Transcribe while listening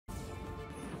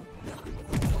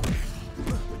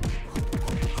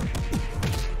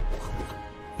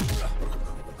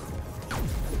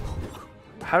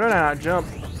How did I not jump?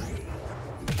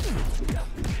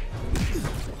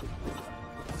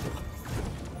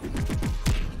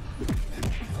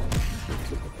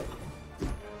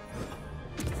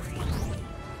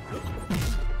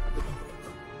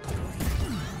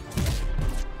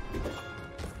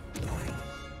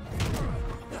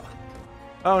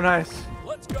 Oh, nice.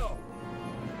 Let's go.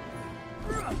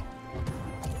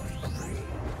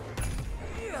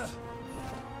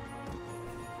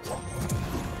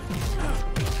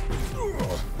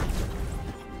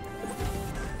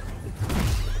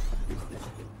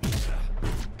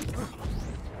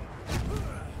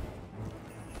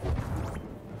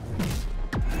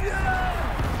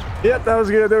 Yep, that was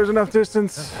good. There was enough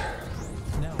distance.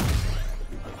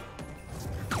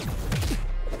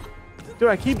 Dude,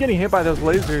 I keep getting hit by those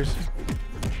lasers.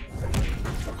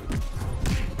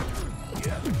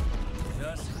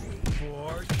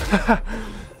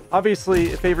 Obviously,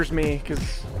 it favors me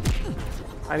because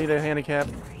I need a handicap.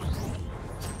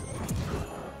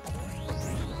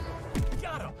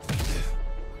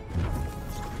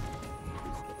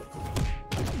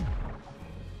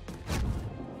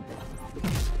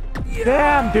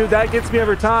 Damn, dude, that gets me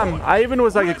every time. I even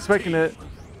was like expecting it.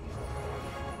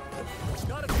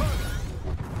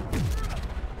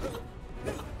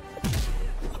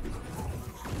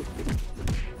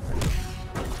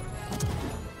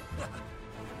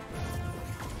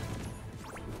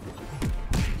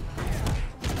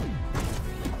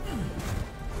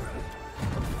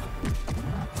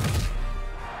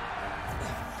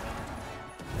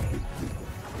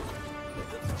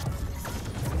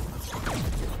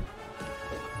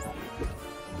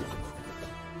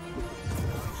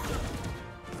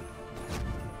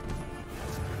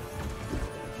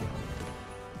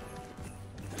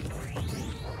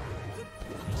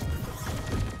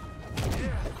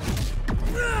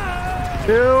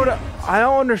 Dude, I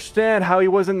don't understand how he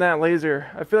wasn't in that laser.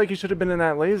 I feel like he should have been in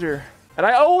that laser. And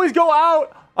I always go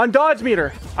out on dodge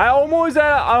meter. I'm always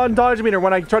on dodge meter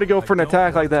when I try to go for an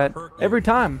attack like that. Every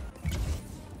time.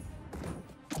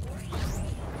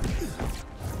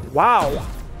 Wow.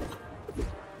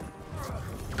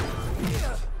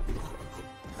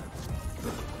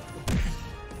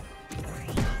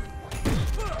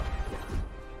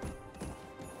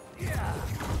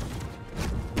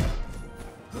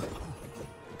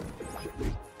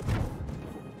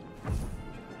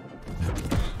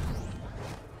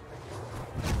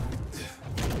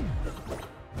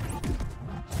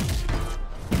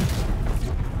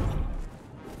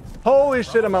 Holy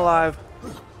shit, I'm alive.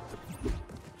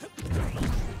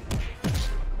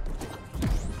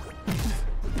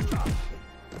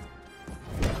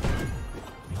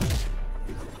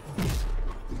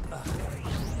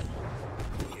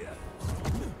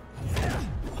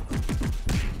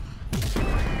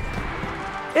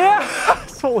 Yeah!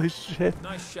 Holy shit.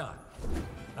 Nice shot.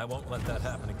 I won't let that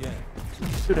happen again.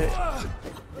 Dude,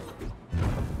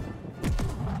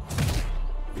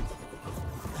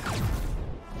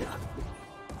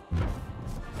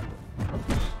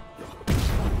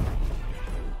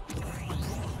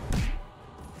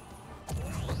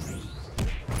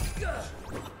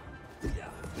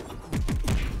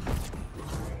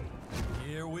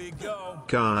 Here we go.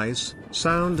 Guys,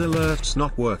 sound alerts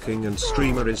not working and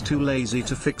streamer is too lazy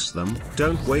to fix them.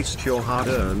 Don't waste your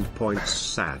hard-earned points,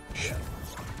 Sag.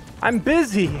 I'm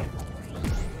busy.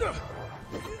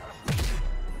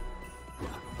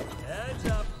 Heads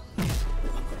up.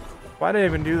 Why did I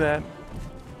even do that?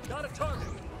 Got a target.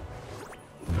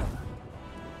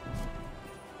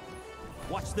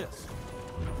 Watch this.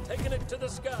 Taking it to the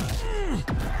sky.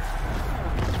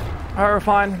 Alright, we're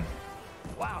fine.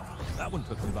 Wow, that one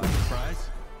took me by surprise.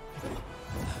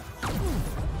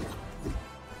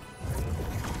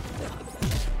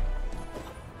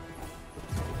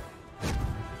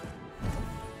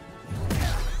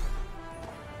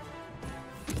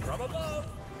 From above.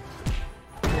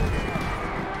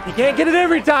 He can't get it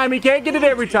every time. He can't get it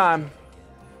every time.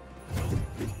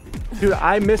 Dude,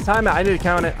 I mistimed it. I need to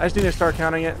count it. I just need to start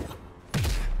counting it.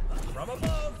 From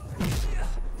above.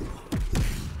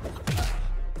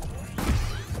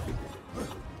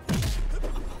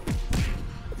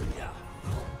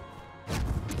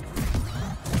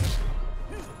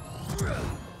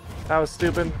 That was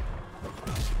stupid.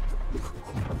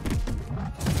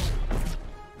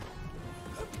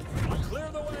 Clear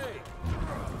the way.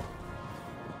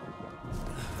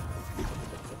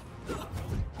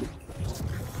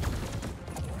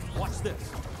 Watch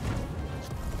this.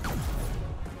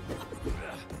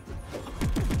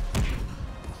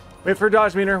 Wait for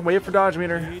dodge meter. Wait for dodge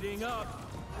meter. Heating up.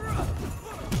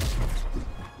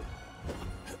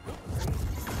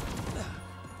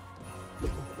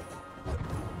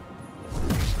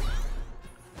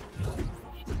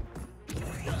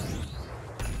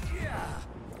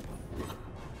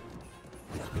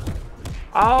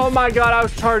 Oh my god, I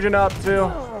was charging up too.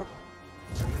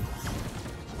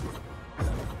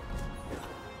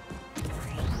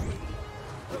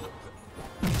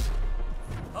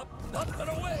 Up and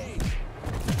away.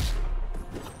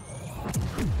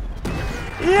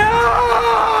 Yes!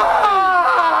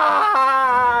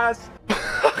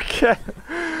 Okay.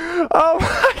 Oh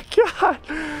my god.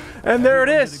 And there it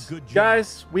is.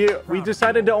 Guys, we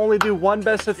decided to only do one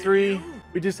best of 3.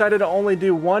 We decided to only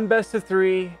do one best of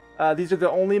 3. These are the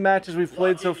only matches we've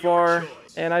played so far,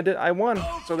 and I won.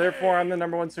 So therefore, I'm the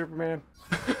 #1 Superman.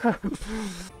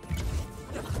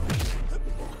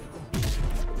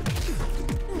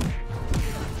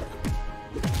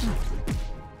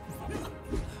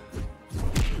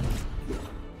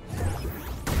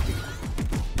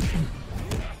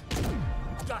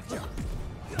 Gotcha.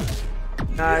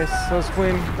 Nice, that was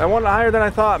clean. That went higher than I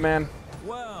thought, man.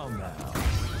 Well, now.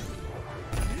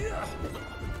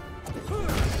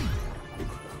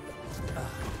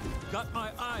 Got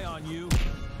my eye on you.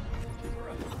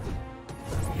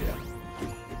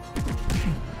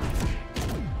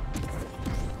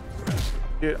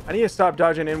 Dude, I need to stop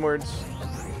dodging inwards.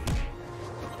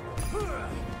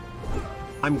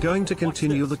 I'm going to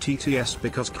continue the TTS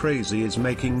because Crazy is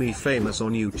making me famous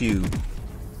on YouTube.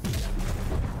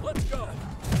 Let's go.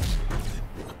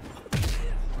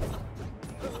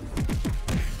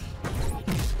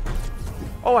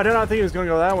 Oh, I did not think he was going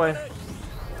to go that way.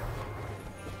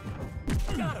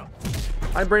 Got him.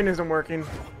 My brain isn't working.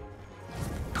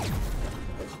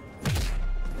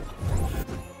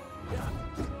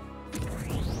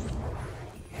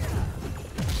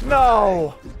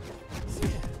 No!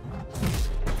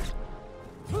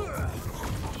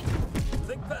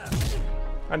 Think fast.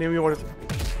 I knew you wanted to.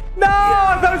 No!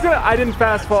 I thought it was gonna... I didn't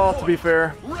fast fall, to be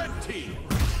fair. Red team.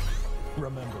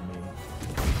 Remember me.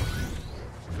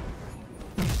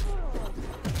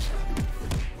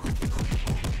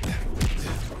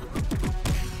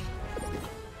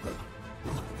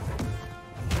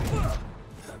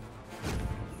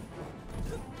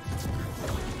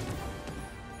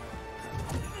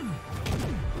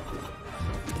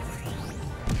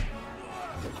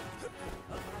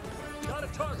 Got a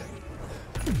target.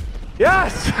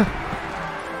 Yes!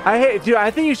 I hate... Dude,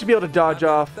 I think you should be able to dodge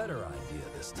off. Better idea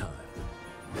this time.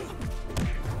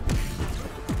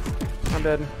 I'm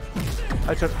dead.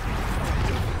 I took...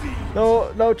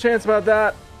 No chance about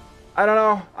that. I don't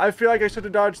know. I feel like I should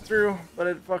have dodged through, but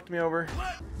it fucked me over.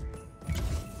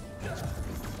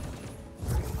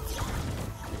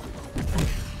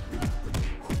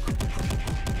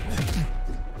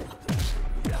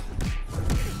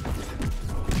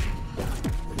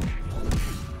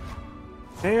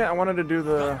 Dang it, I wanted to do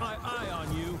the... Got my eye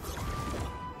on you.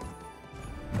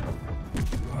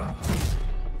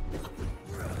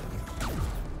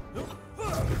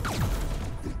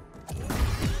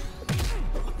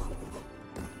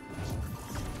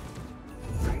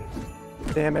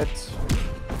 Damn it.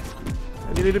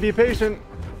 I needed to be patient.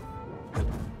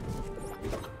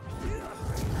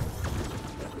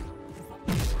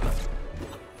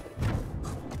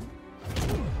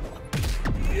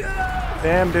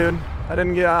 Damn, dude. I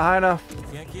didn't get high enough.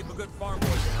 Can't keep a good farm boy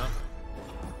down.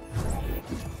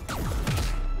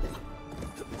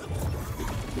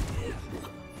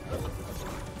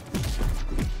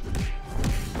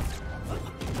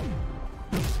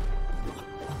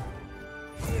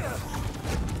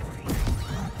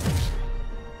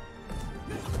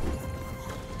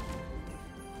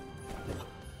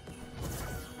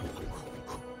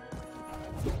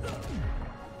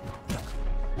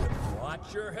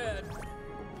 Watch your head.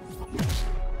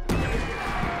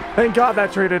 Thank God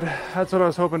that traded. That's what I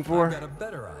was hoping I've for. got a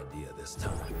better idea this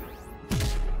time.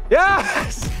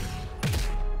 Yes!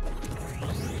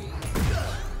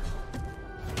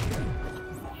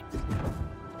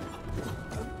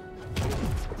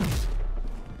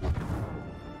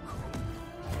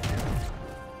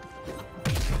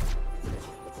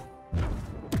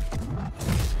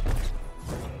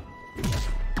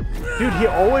 Dude, he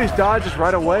always dodges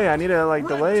right away. I need to like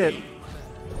delay it.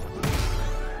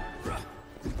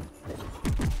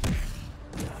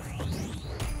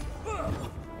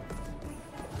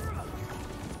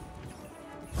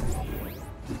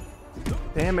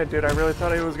 Damn it, dude. I really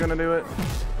thought he was gonna do it.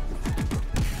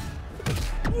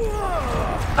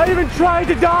 I even tried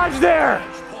to dodge there!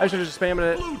 I should have just spammed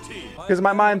it. Because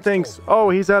my mind thinks, oh,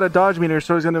 he's at a dodge meter,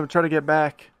 so he's gonna try to get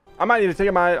back. I might need to take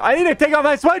off I need to take off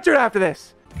my sweatshirt after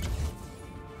this!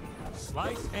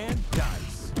 Slice and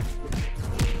dice.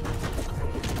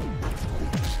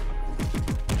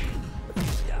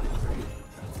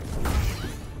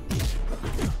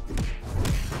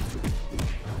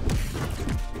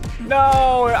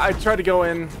 No, I tried to go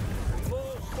in.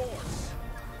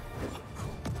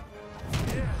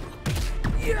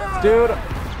 Dude,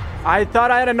 I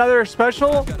thought I had another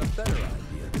special. Got a better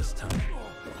idea this time.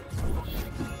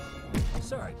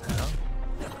 Sorry, pal.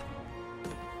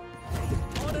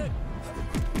 On it.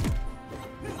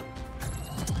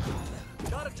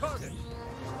 Got a target.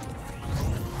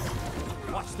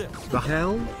 Watch this. The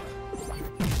hell?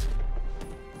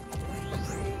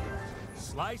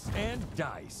 Slice and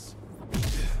dice.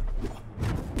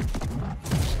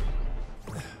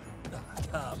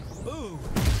 Boom.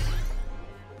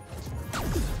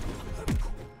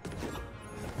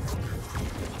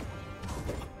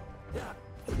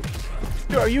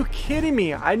 Dude, are you kidding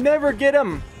me? I never get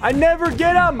him. I never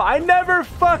get him. I never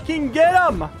fucking get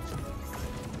him.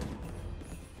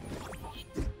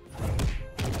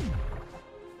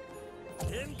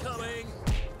 Incoming.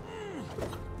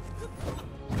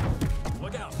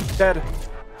 Look out. Dead.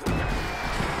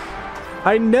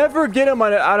 I never get him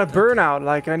out of burnout.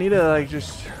 Like, I need to, like,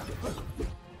 just...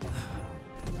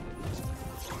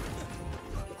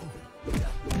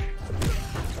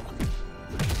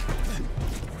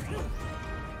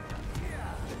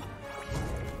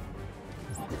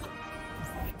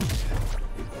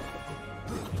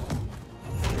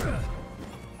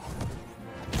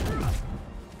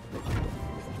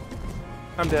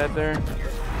 I'm dead there.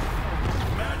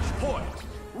 Match point.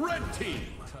 Red team.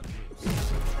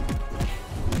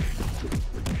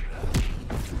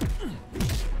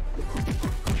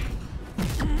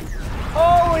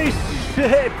 Holy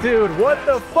shit, dude. What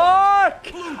the fuck?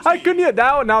 I couldn't get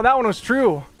that one. Now that one was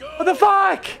true. What the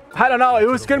fuck? I don't know. It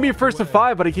was going to be first to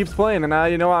 5, but he keeps playing.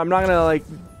 And you know what? I'm not going to, like...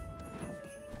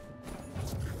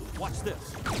 Watch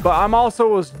this. But I'm also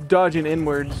was dodging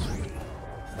inwards.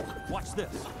 Watch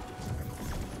this.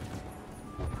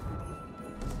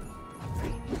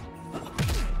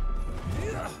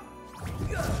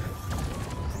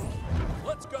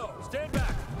 Let's go. Stand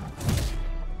back.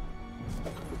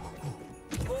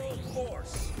 Full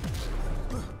force.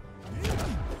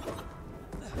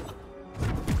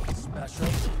 Special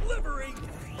delivery.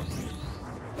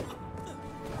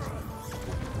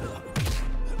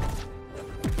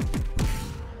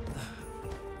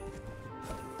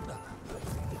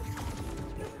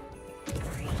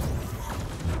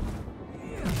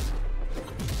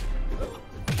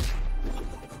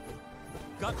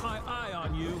 Got my eye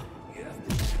on you.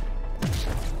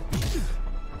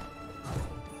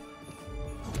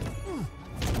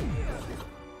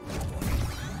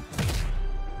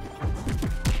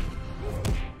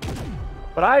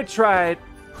 But I tried.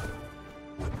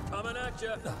 Coming at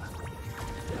you.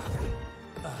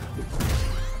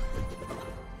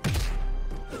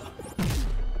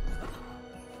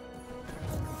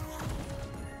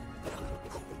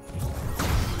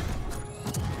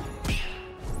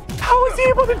 How was he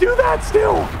able to do that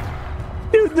still?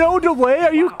 Dude, no delay?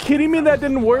 Are you kidding me? That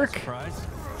didn't work. Surprise.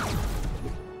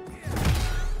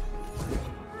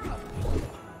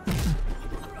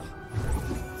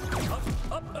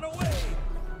 Up and away.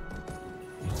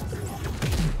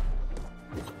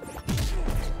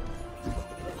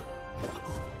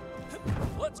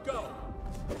 Let's go.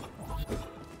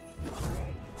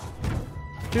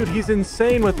 Dude, he's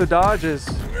insane with the dodges.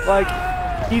 Like,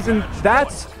 he's in...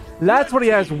 That's what he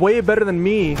has way better than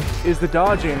me, is the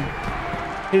dodging.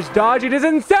 His dodging is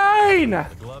insane!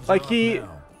 Like, he...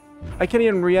 I can't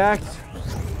even react.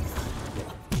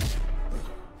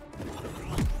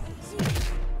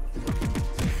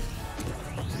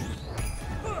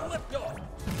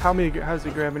 How's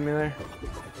he grabbing me there?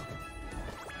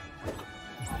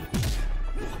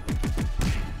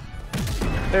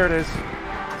 There it is.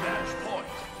 Match point.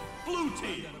 Blue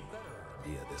team.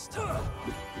 Idea this time.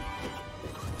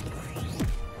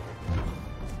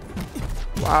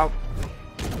 Wow.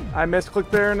 I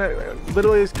misclicked there and it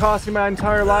literally is costing my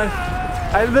entire life.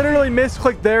 I literally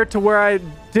misclicked there to where I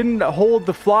didn't hold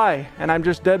the fly and I'm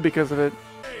just dead because of it.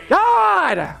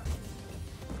 God!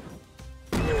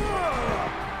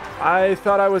 I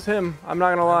thought I was him. I'm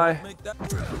not gonna lie.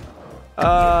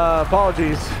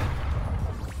 Apologies.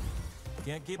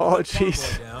 Can't keep the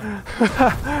Apologies. farm boy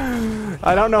down.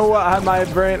 I don't know what my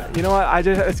brain... You know what?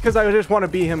 It's because I just want to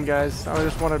be him, guys. I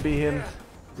just want to be him.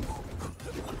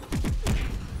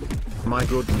 My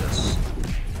goodness.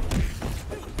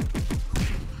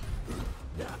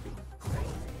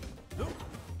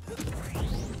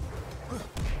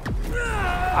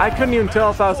 I couldn't even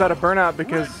tell if I was out of burnout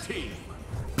because... Red team.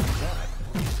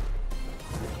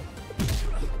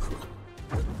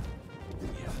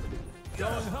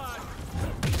 Going hot.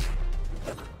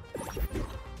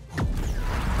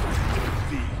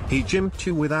 The He gymped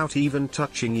you without even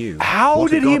touching you. How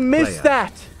What a did he god miss player.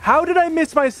 that? How did I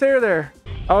miss my stare there?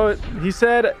 Oh, he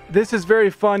said, this is very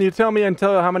fun. You tell me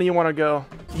until how many you want to go.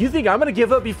 You think I'm going to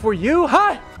give up before you?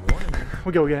 Huh?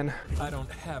 We go again. I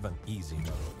don't have an easy mode.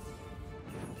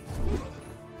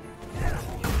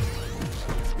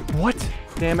 What?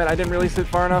 Damn it, I didn't release it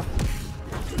far enough.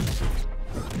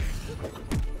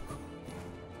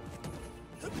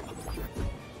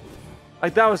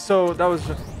 Like that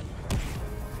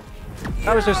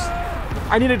was just,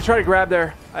 I needed to try to grab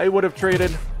there. I would have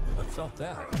traded. I felt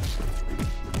that.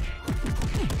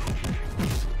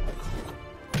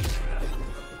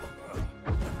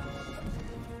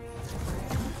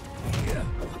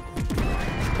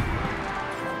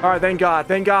 All right, thank God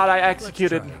I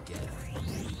executed.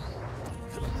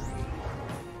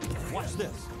 Watch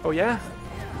this. Oh yeah?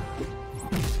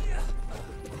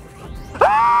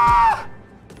 Ah!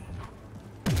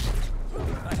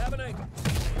 I have an angle.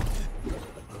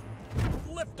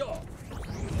 Lift off.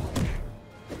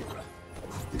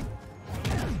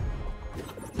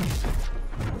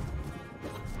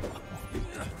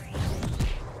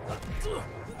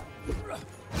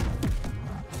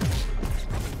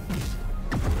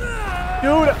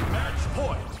 Dude. Match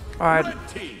point. All right. Red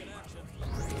team.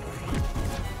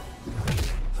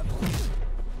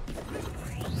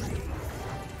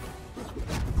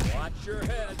 Watch your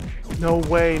head. No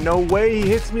way he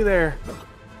hits me there.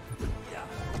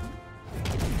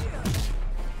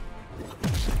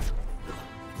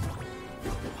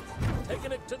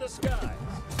 Taking it to the skies.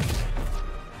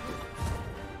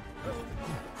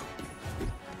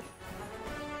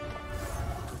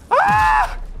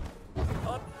 Ah!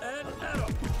 Up and at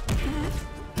 'em.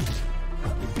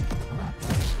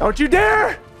 Don't you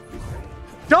dare!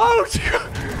 Don't!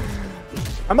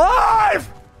 I'm alive!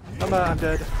 I'm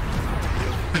dead.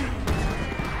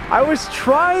 I was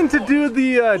trying to do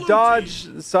the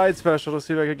dodge side special to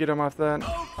see if I could get him off that.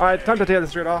 Alright, time to take this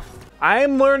straight off. I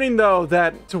am learning though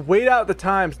that to wait out the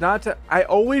times, not to, I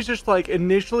always just like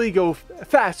initially go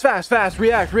fast,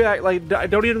 react, like I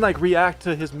don't even like react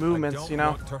to his movements, you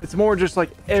know? It's more just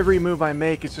like every move I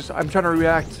make, it's just, I'm trying to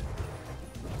react.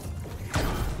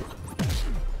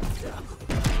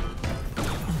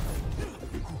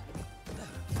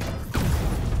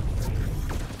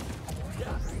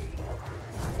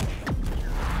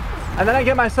 And then I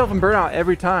get myself in burnout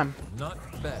every time. Not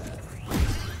bad.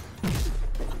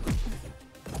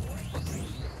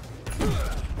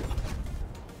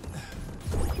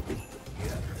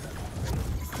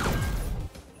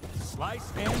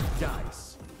 Slice and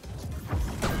dice.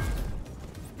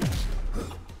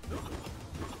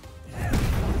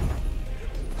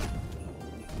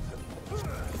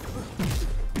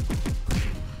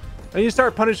 And you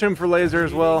start punishing him for laser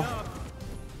as well.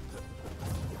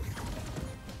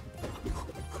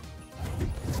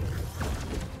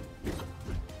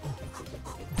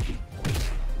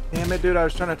 Damn it, dude, I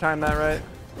was trying to time that right.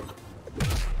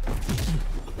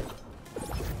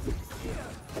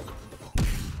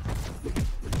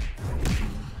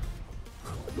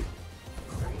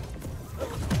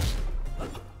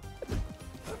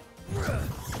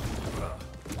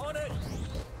 On it.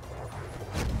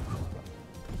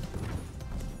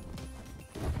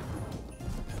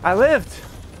 I lived.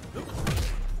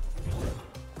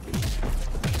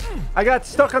 I got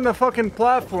stuck on the fucking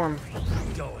platform.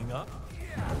 Going up.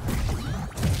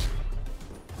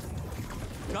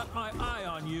 Got my eye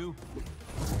on you.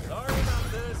 Sorry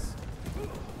about this.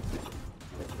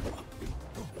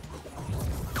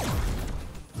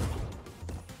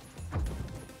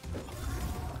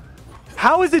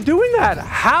 How is it doing that?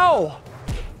 How?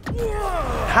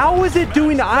 How is it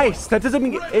doing ice? That doesn't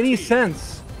make any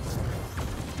sense.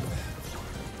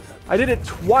 I did it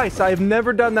twice. I've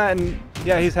never done that and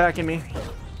yeah, he's hacking me.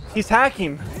 He's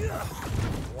hacking.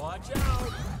 Watch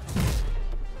out.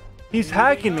 He's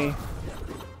hacking me.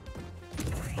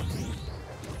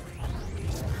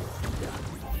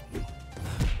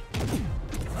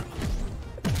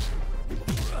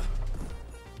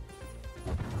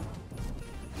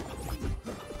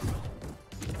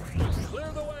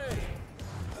 Clear the way.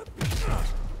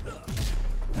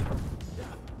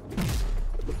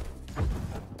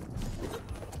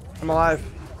 I'm alive.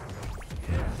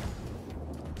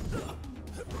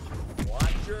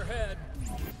 Watch your head.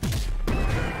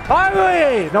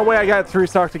 Finally! No way I got 3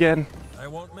 stocked again. I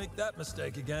won't make that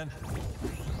mistake again.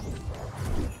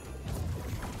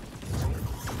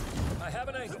 I have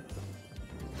an angle.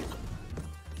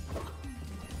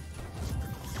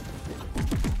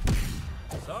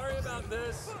 Sorry about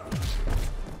this.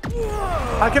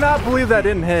 I cannot believe that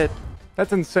didn't hit.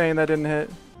 That's insane that didn't hit.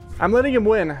 I'm letting him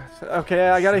win. Okay,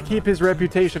 I gotta keep his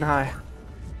reputation high.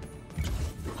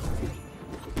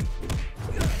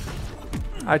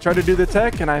 I tried to do the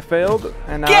tech and I failed.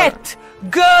 And Get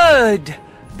good,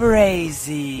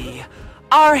 Brazy.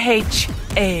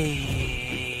 RHA.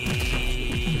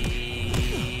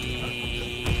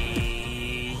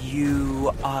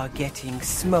 You are getting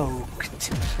smoked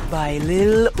by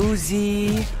Lil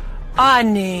Uzi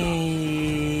Ani.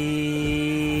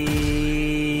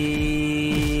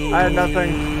 I had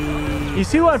nothing. You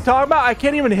see what I'm talking about? I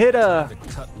can't even hit a...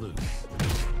 Cut loose.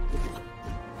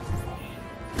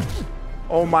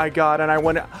 Oh my god, and I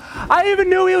went... I even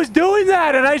knew he was doing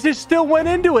that, and I just still went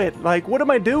into it. Like, what am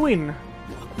I doing?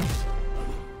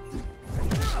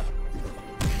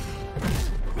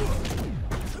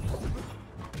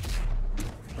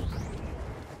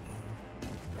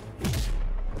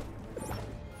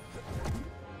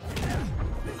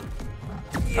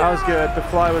 That was good. The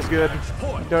fly was good.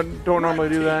 Don't normally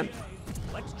do that.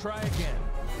 Let's try again.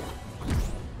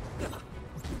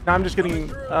 Now I'm just getting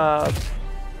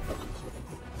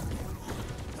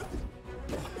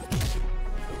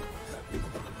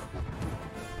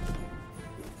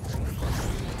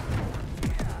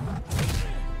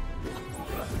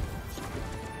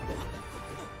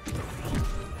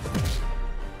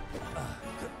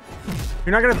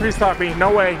You're not gonna 3-stock me.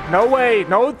 No way. No way.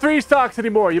 No 3-stocks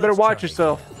anymore. You better watch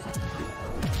yourself.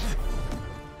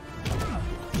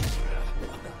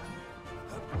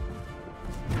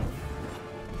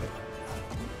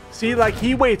 See, like,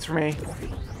 he waits for me.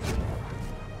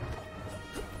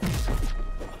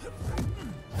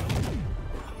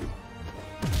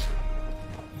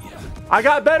 I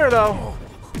got better though.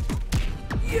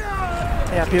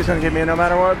 Yeah, Pia's gonna get me no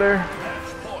matter what there.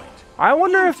 I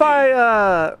wonder if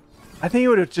I think he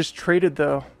would have just traded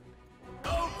though.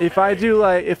 If I do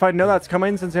like, if I know that's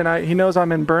coming, since he knows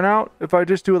I'm in burnout, if I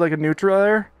just do like a neutral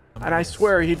there, and I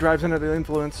swear he drives into the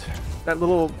influence. That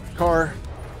little car.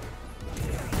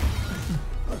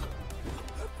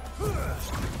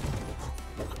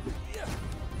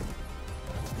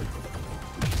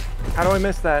 How do I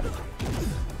miss that?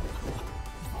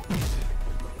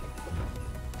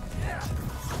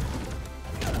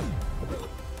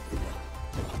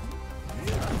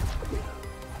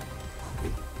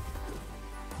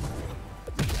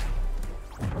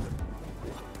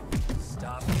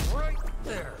 Stop right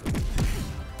there.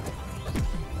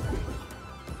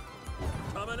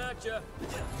 Coming at you.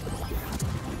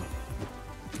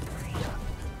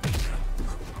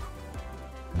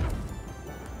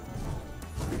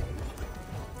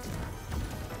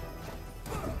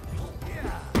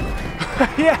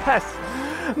 Yes!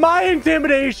 My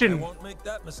intimidation! I won't make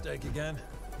that mistake again.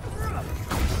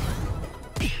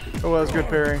 Oh, that was good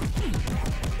parry.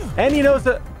 And he knows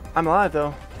that I'm alive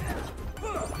though.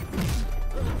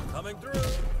 Coming through.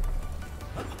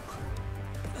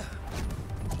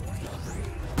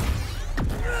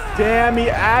 Damn, he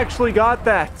actually got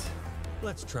that.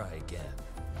 Let's try again.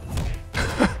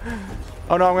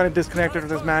 Oh no, I'm gonna disconnect it from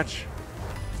this match.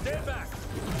 Stand back.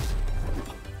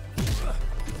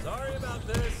 Sorry about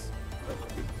this.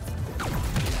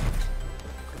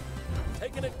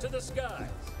 Taking it to the skies.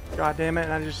 God damn it,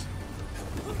 and I just...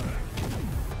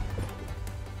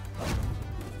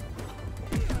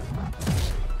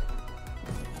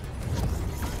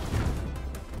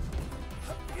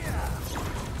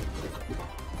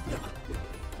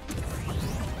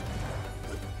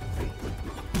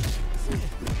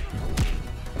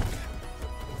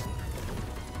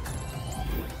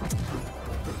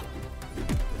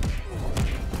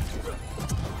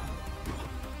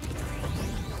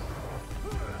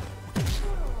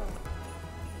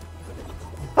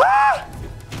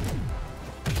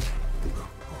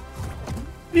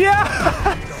 Yeah!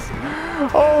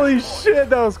 Holy shit,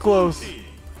 that was close.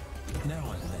 Now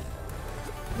I'm mad.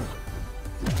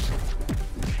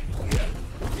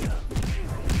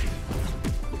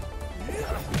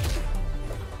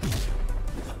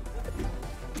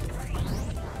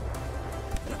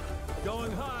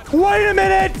 Going hot. Wait a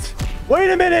minute! Wait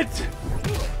a minute!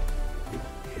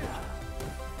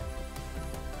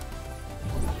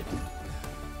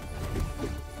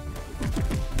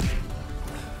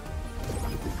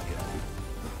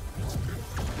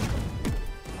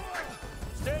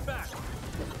 Stand back.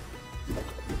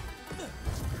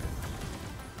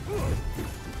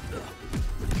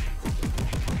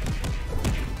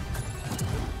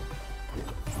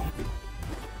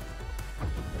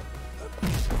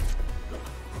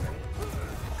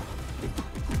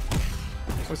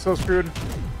 I'm so screwed.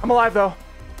 I'm alive though.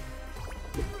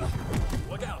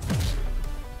 Look out.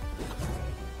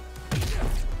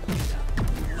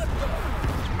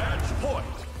 Match point.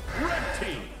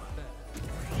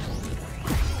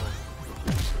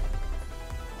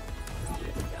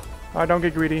 Alright, don't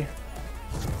get greedy.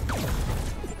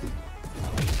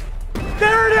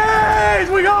 There it is!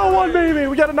 We got one, baby!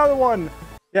 We got another one!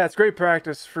 Yeah, it's great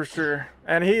practice for sure.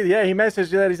 And he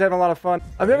messaged that he's having a lot of fun.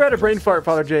 I've never had a brain fart,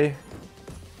 Father J.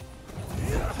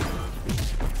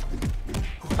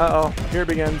 Uh-oh, here it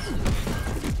begins.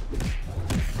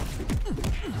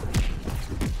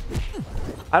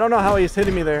 I don't know how he's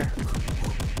hitting me there.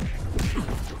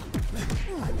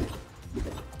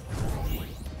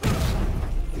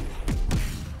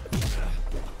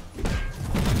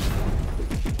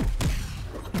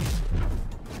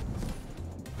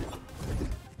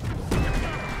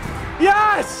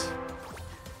 Yes!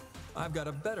 I've got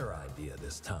a better idea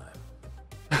this time.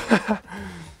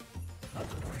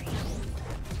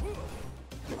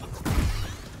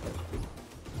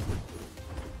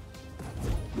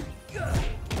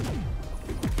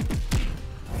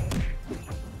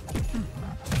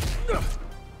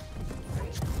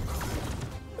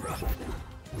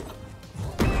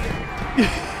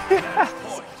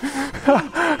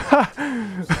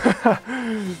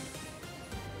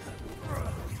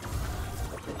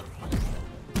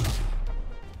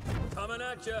 Coming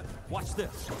at you. Watch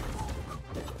this.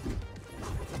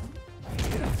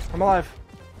 I'm alive.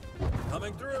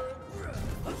 Coming through.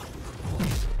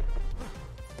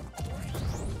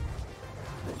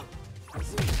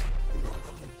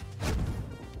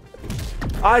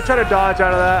 I tried to dodge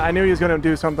out of that. I knew he was going to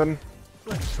do something.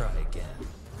 Let's try again.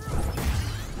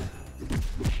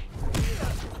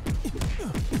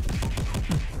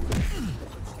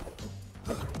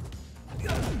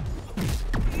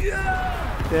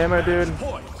 Damn it, dude.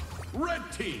 Point. Red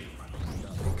team.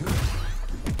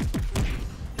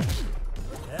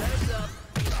 Heads up.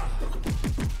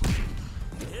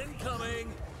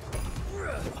 Incoming.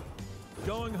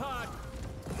 Going hot.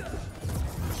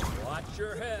 Watch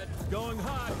your head. Going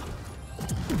hot.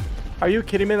 Are you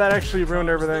kidding me? That actually ruined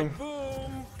everything.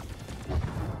 Boom.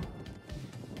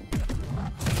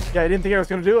 Yeah, I didn't think I was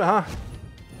going to do it, huh?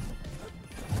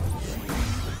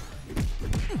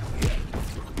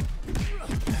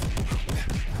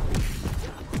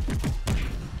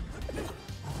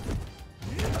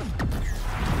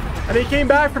 And he came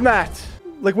back from that.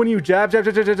 Like when you jab,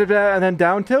 and then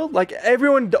down tilt, like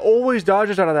everyone always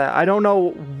dodges out of that. I don't know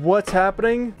what's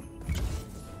happening.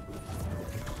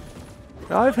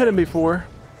 I've hit him before.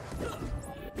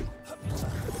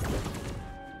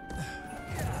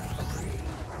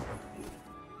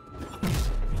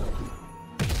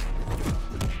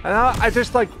 And I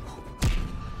just like...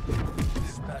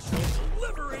 Special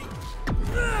delivery.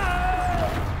 I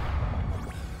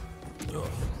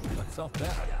felt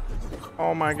that.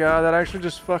 Oh my god, that actually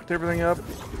just fucked everything up.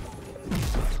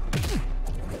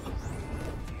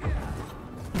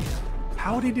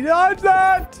 How did he dodge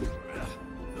that?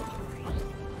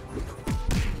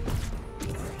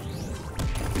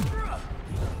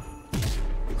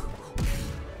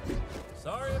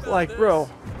 Sorry about Like, this. bro.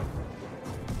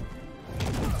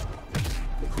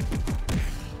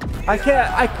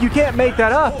 You can't make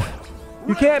that up.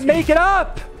 You can't make it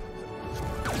up.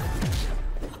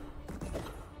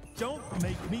 Don't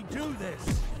make me do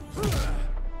this.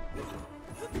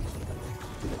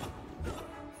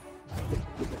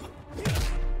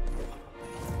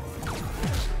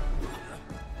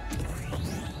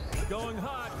 Going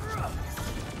hot.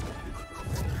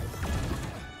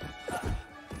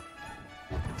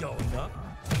 Going up.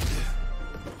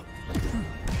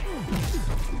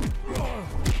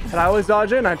 And I always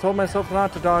dodge in. I told myself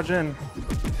not to dodge in.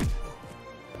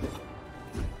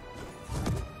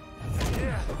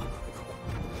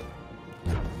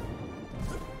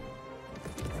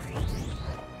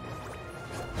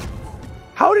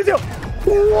 How did you?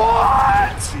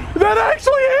 What? That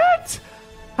actually hit?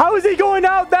 How is he going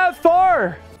out that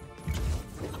far?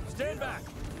 Stand back.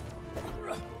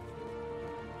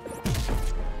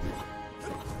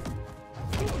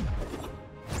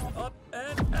 Up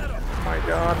and at him. Oh my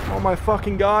god. Oh my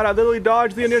fucking god. I literally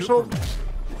dodged the initial.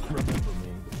 Remember me.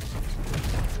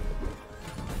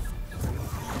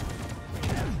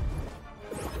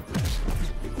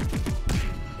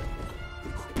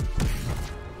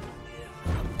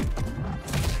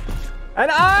 And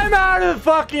I'm out of the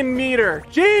fucking meter.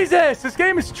 Jesus, this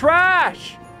game is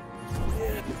trash.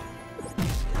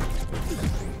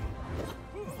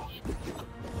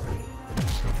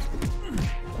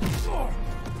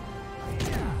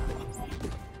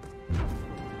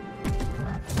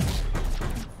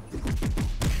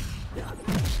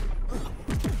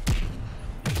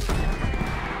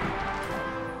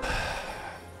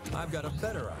 I've got a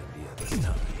better idea this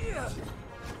time.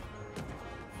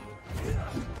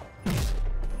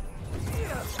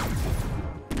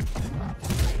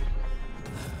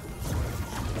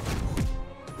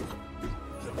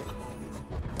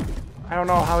 I don't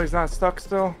know how he's not stuck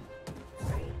still.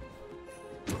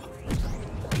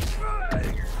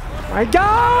 My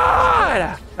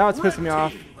God! Now it's pissing me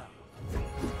off.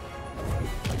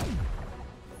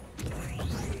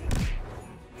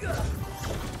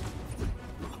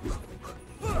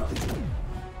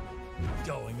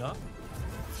 Going up.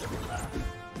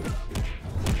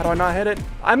 How do I not hit it?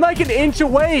 I'm like an inch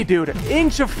away, dude. An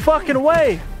inch of fucking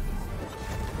away.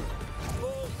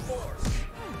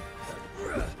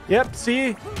 Yep,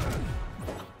 see?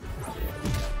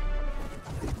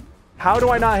 How do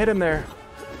I not hit him there?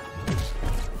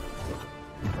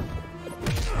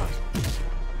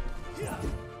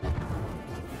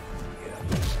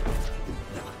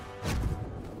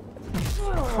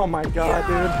 Oh my God,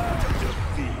 dude.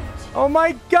 Oh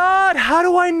my God, how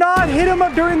do I not hit him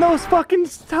up during those fucking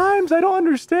times? I don't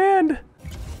understand.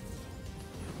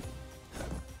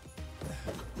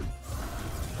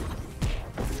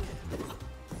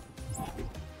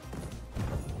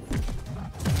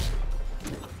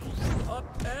 Up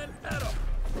and at 'em.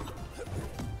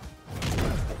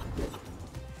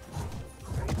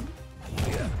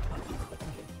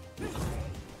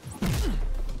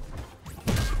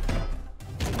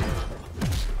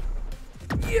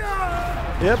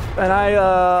 Yep, and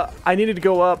I needed to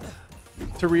go up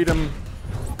to read him.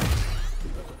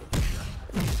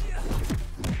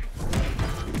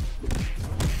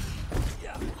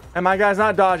 And my guy's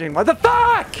not dodging. What the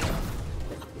fuck?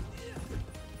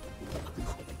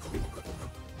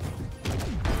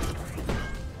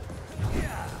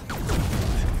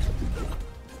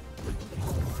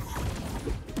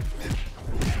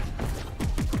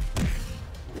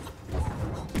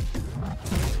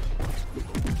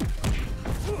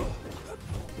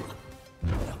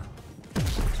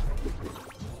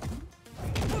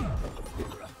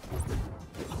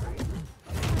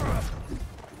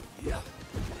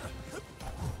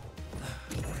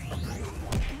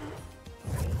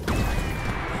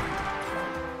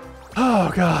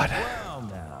 Oh God. Well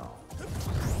now.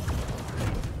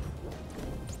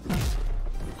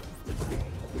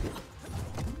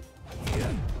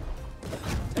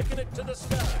 Taking it to the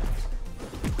sky.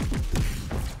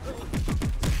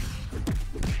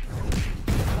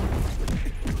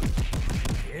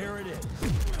 Here it is.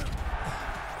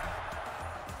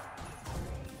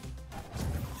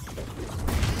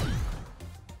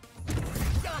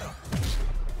 Got him.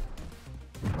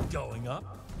 Going up.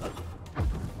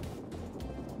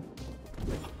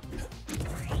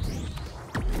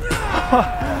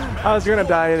 I was gonna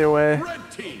die either way.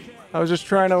 Red team. I was just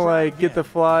trying to like get the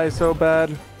fly so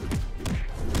bad.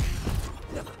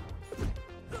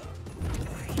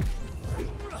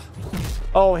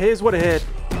 Oh, his would have hit.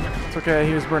 It's okay,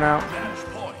 he was burnt out. Match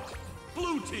point.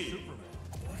 Blue team.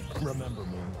 Remember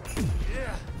me.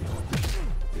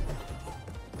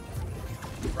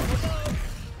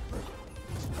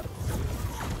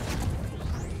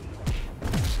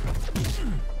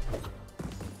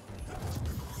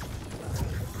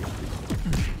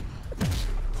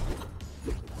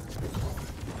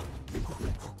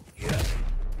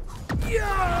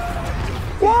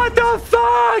 What the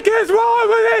fuck is wrong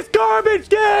with this garbage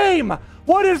game?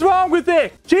 What is wrong with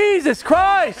it? Jesus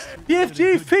Christ!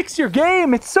 DFG, fix your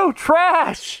game. It's so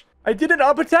trash. I did an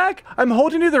up attack. I'm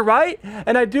holding to the right,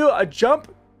 and I do a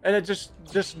jump, and it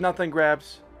just nothing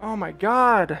grabs. Oh my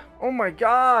God. Oh my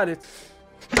God. It's...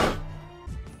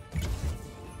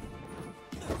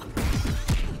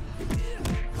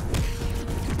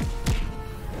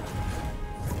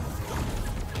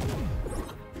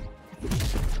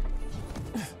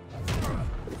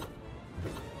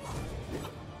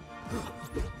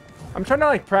 I'm trying to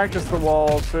like practice the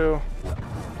wall too.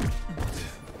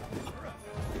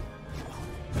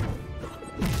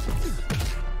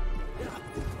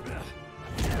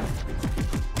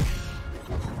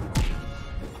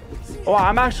 Oh,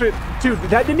 I'm actually, dude,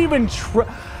 that didn't even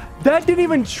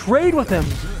trade with him.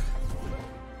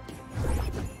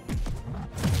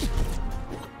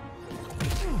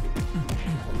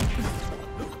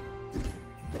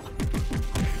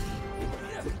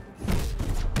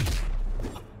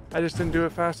 I just didn't do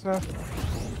it fast enough.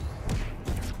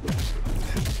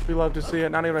 We love to see it,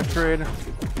 not even a trade.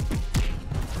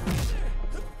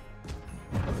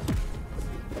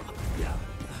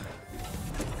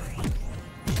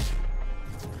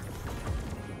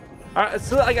 Alright,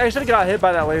 so like, I should have got hit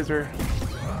by that laser.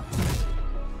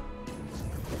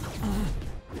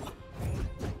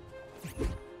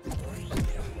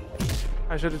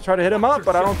 I should have tried to hit him up,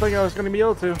 but I don't think I was going to be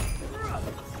able to.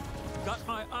 Got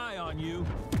my eye on you.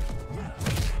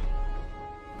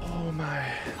 Oh my.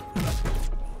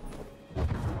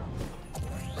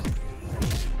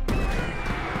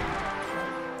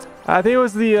 I think it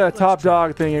was the top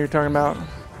dog thing you're talking about.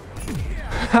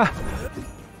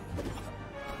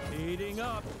 Heating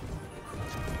up.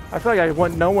 I feel like I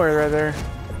went nowhere right there.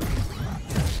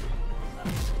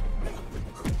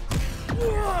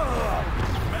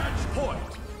 Match point.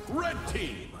 Red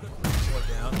team. Four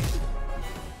down.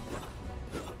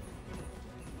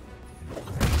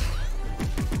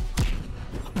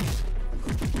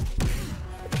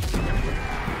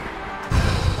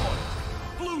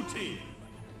 Blue team.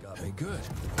 Got me good.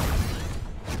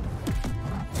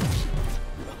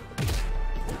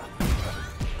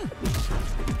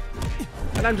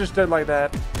 And I'm just dead like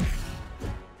that.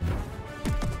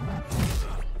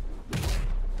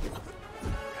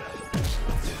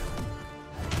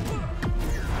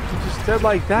 Just dead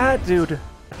like that, dude.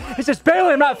 It's just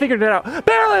barely I'm not figuring it out.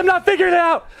 Barely I'm not figuring it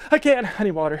out. I can't. I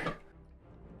need water.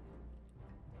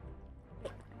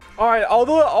 All right,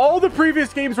 although all the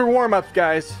previous games were warm-ups,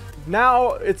 guys,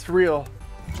 now it's real.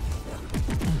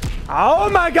 Oh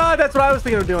my god, that's what I was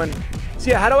thinking of doing. So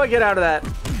yeah, how do I get out of that?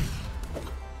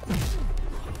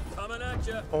 Coming at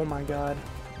ya. Oh my god.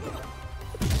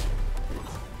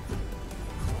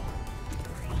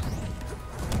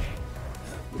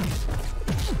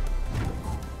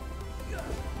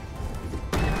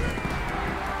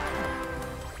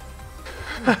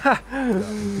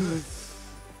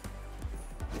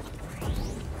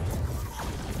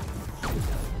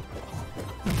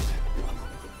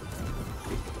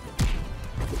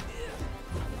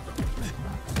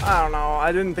 I don't know.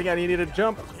 I didn't think I needed to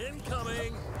jump.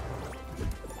 Incoming.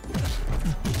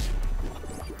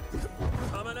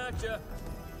 Coming at ya.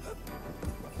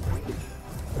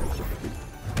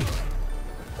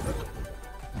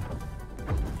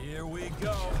 Here we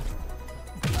go.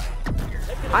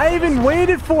 I even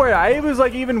waited for it. I was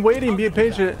like even waiting, being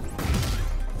patient.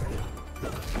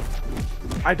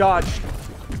 I dodged.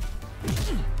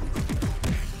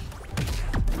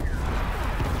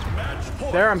 Match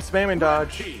point. There, I'm spamming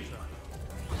dodge. Team.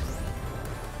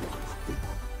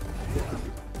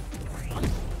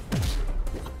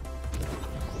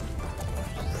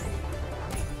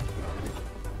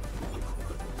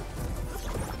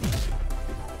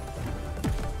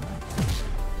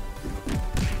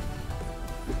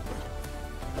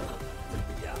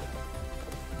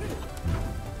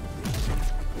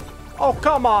 Oh,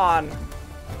 come on.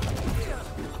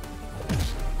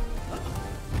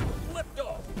 Lift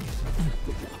off.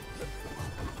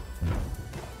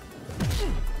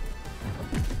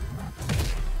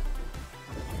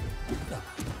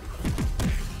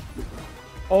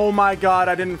 Oh my god,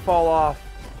 I didn't fall off.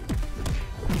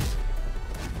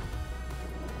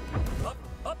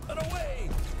 Up and away.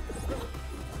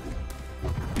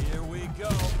 Here we go.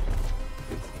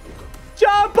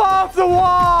 Jump off the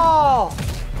wall!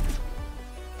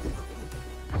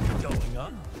 Going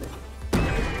up.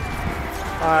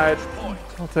 Alright,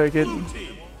 I'll take it. Blue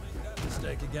team.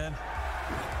 Mistake again.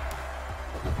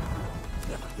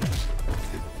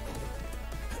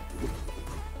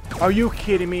 Are you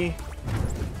kidding me?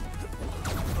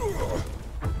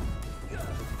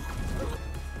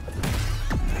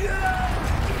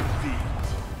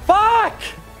 Fuck!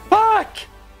 Fuck!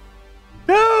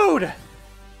 Dude!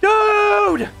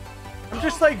 Dude! I'm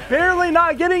just like barely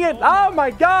not getting it. Oh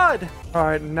my god!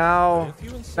 Alright, now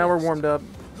we're warmed up.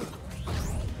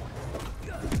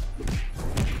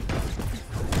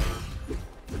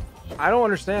 I don't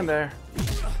understand there.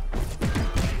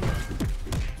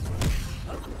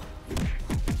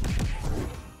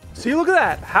 See, look at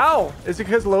that. How? Is it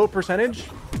because low percentage?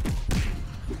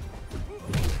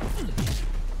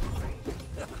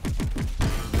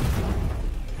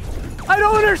 I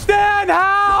don't understand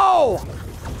how!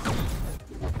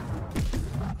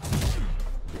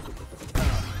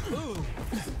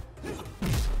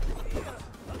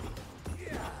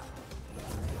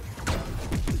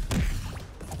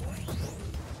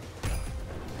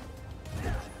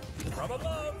 From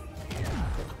above.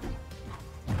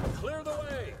 Clear the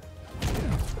way.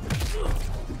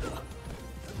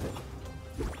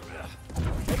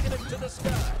 Taking it to the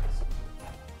skies.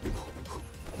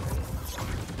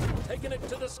 Taking it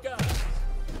to the skies.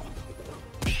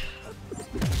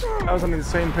 That was an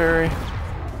insane parry.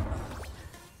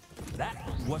 That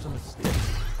was a mistake.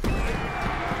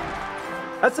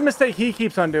 That's a mistake he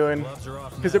keeps on doing. Gloves are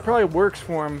off Because now. it probably works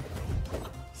for him.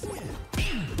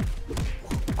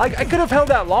 I could have held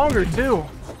that longer too.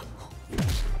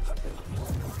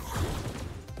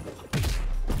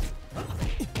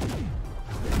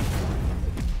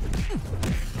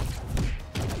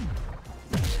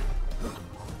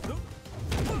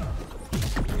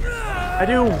 I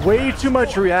do way too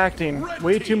much reacting.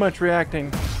 Way too much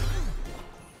reacting.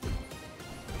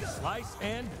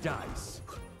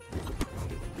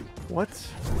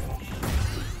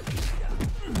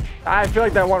 I feel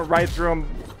like that went right through him.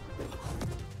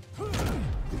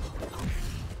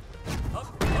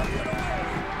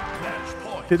 Match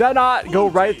point. Did that not go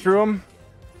right through him?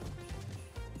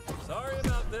 Sorry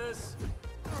about this.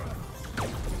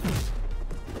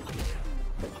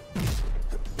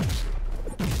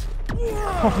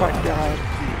 Oh my god.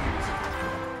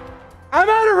 I'm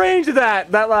out of range of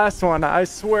that last one. I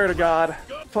swear to God.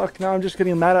 Fuck, now I'm just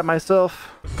getting mad at myself.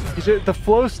 The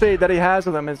flow state that he has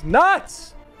with him is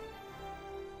nuts!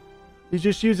 He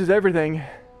just uses everything.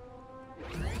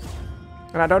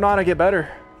 And I don't know how to get better.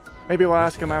 Maybe we'll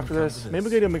ask him after this. Maybe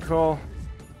we'll get him a call.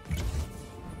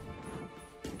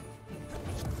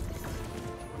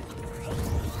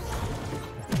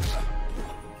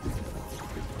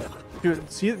 Dude,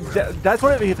 see, that's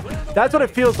what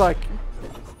it feels like.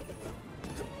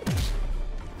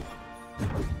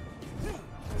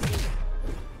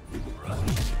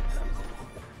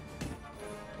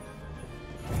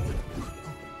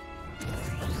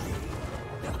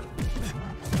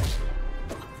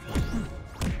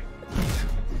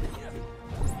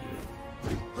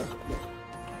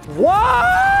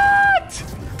 What?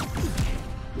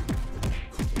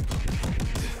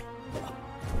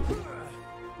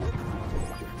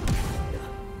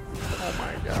 Oh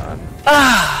my god.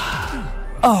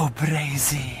 Oh,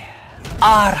 Brazy.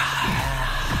 Ara.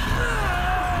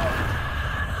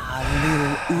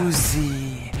 Lil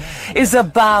Uzi is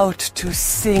about to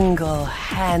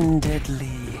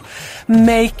single-handedly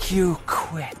make you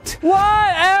quit.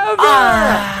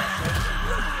 Whatever!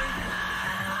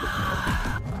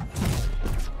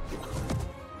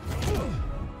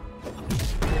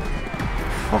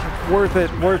 Worth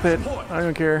it, worth it. I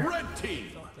don't care. Red team.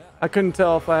 I couldn't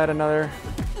tell if I had another.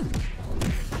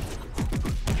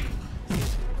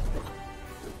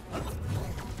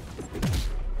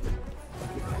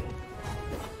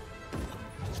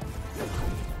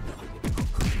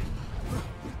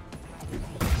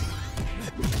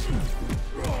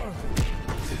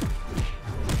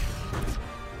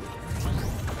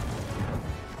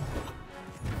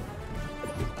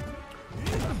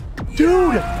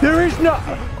 Dude, there is no...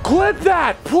 Clip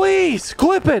that, please!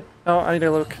 Clip it! Oh, I need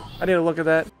to look. I need to look at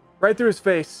that. Right through his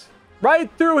face. Right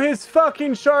through his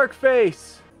fucking shark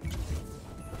face!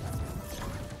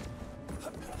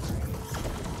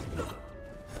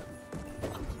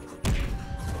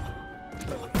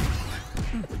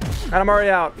 And I'm already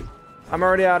out. I'm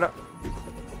already out.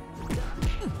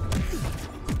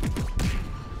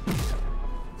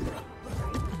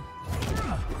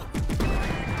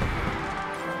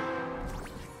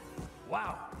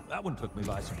 Wow, that one took me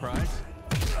by surprise.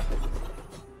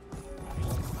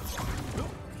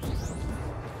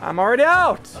 I'm already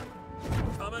out!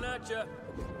 Coming at you.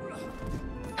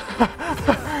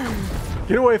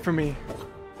 Get away from me.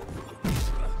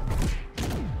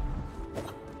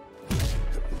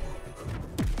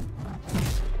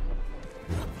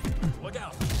 Look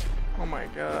out. Oh my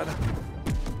god.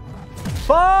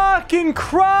 Fucking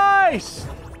Christ!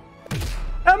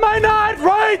 Am I not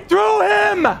right through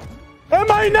him? Am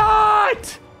I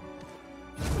not?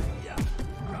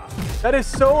 That is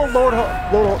so load.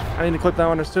 I need to clip that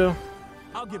one too.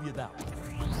 I'll give you that one.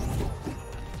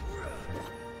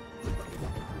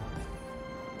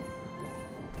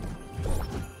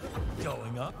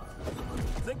 Going up.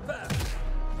 Think fast.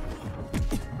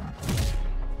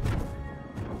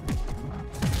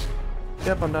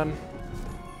 Yep, I'm done.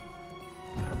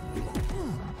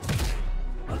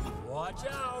 Watch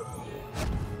out.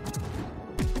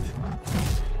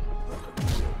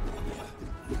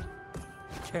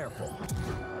 Careful.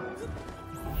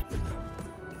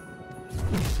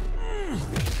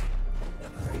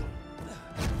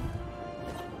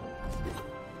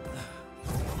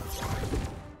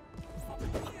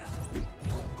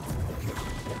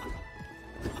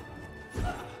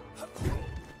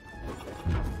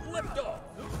 Lift off.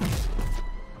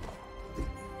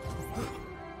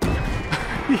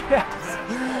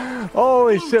 Yes.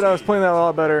 Holy shit, I was playing that a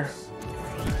lot better.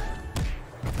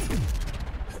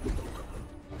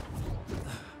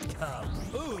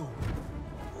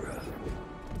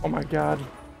 Oh my god.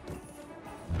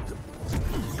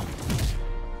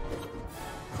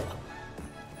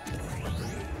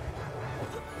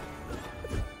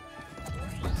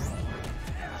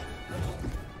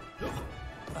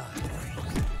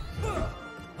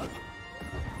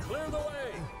 Clear the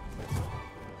way.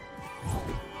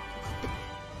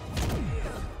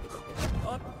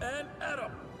 Up and at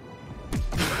 'em.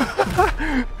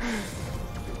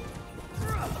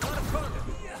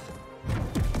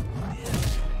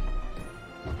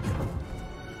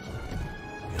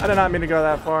 I did not mean to go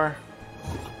that far.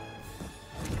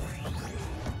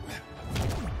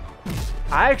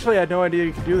 I actually had no idea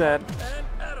you could do that. And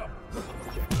at 'em.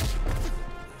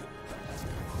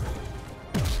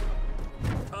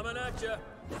 Coming at ya.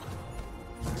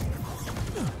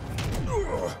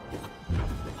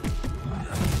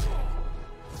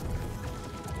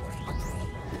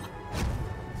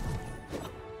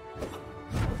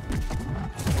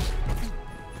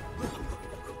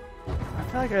 I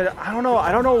feel like I don't know.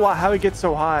 I don't know how he gets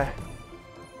so high.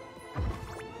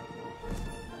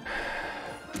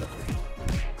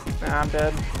 Nah, I'm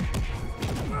dead.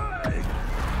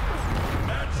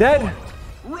 Dead.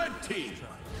 Red team.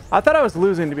 I thought I was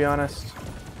losing, to be honest.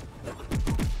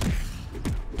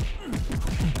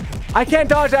 I can't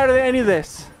dodge out of any of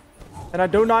this, and I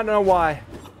do not know why.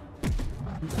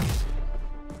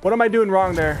 What am I doing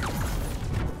wrong there?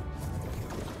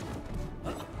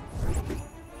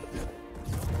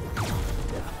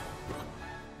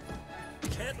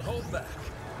 Can't hold back.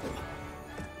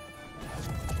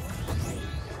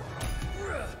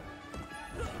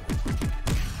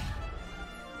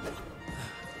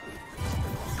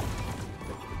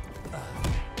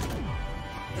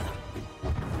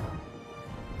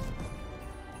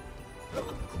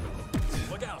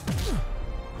 Look out.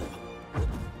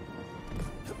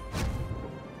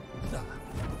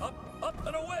 Up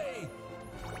and away.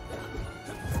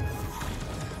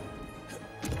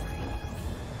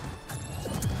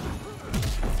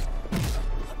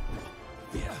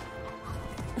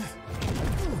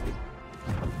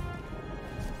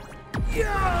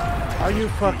 Are you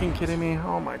fucking kidding me?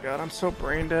 Oh my god, I'm so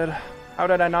brain dead. How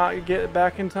did I not get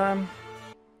back in time?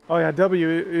 Oh yeah,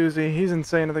 W Uzi, he's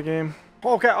insane in the game.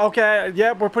 Okay,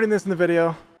 yep, we're putting this in the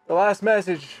video. The last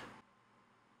message.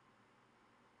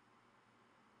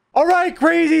 Alright,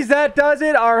 crazies, that does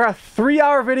it. Our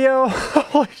 3-hour video.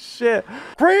 Holy shit.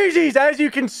 Crazies, as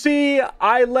you can see,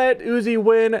 I let Uzi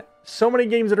win so many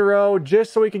games in a row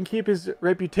just so he can keep his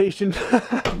reputation.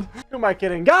 Who am I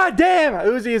kidding? God damn!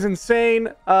 Uzi is insane.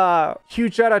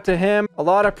 Huge shout out to him. A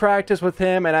lot of practice with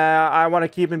him, and I want to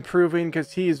keep improving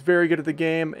because he is very good at the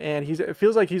game, and it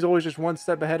feels like he's always just one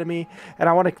step ahead of me, and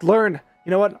I want to learn. You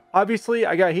know what? Obviously,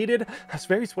 I got heated. I was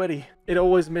very sweaty. It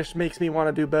always makes me want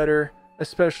to do better.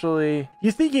 Especially,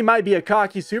 you think he might be a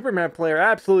cocky Superman player?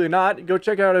 Absolutely not. Go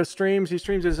check out his streams. He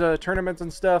streams his tournaments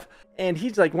and stuff, and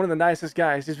he's like one of the nicest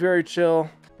guys. He's very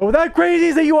chill. But with that,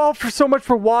 crazies, thank you all so much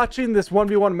for watching this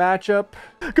 1v1 matchup.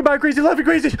 Goodbye, crazy. Love you,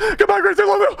 crazy. Goodbye, crazy.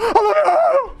 Love you. I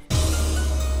love you.